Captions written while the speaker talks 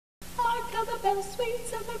silver bells, sweet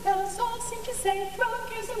silver bells, all seem to say, throw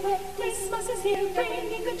cares away. Christmas is here,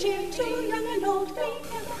 bringing good cheer to young and old.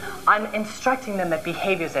 I'm instructing them at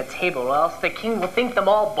behaviors at table, or else the king will think them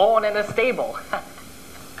all born in a stable.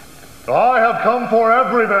 I have come for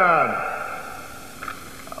Everyman.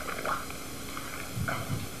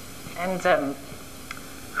 And,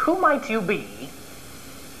 who might you be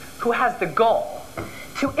who has the gall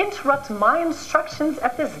to interrupt my instructions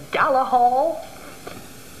at this gala hall?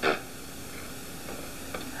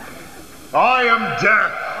 I am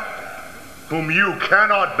Death, whom you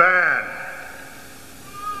cannot ban.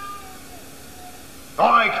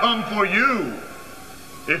 I come for you,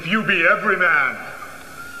 if you be Everyman.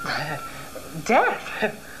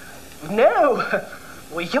 Death? No.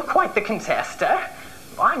 Well, you're quite the contester.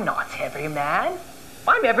 I'm not Everyman.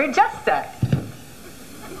 I'm every jester.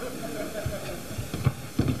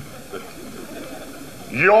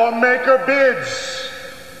 Your maker bids.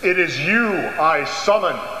 It is you I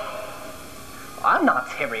summon. I'm not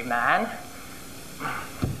Everyman.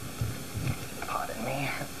 Pardon me.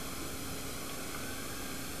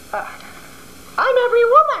 I'm every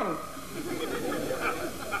woman.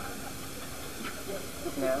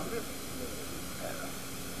 No?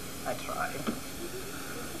 I tried.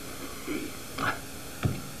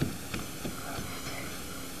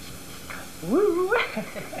 Woo!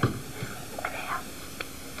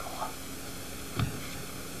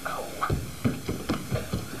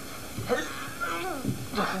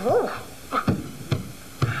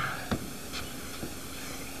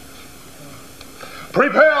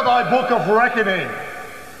 Prepare thy book of reckoning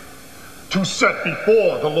to set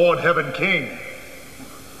before the Lord Heaven King.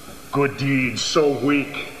 Good deeds so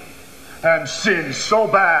weak and sins so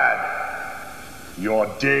bad, your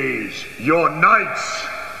days, your nights,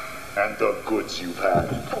 and the goods you've had.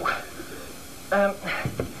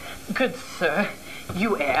 Good sir,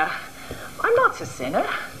 you err. I'm not a sinner.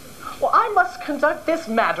 Well, I must conduct this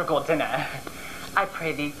madrigal dinner. I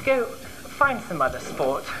pray thee, go find some other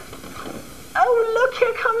sport. Oh, look,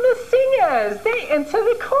 here come the singers. They enter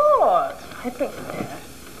the court. I think they're...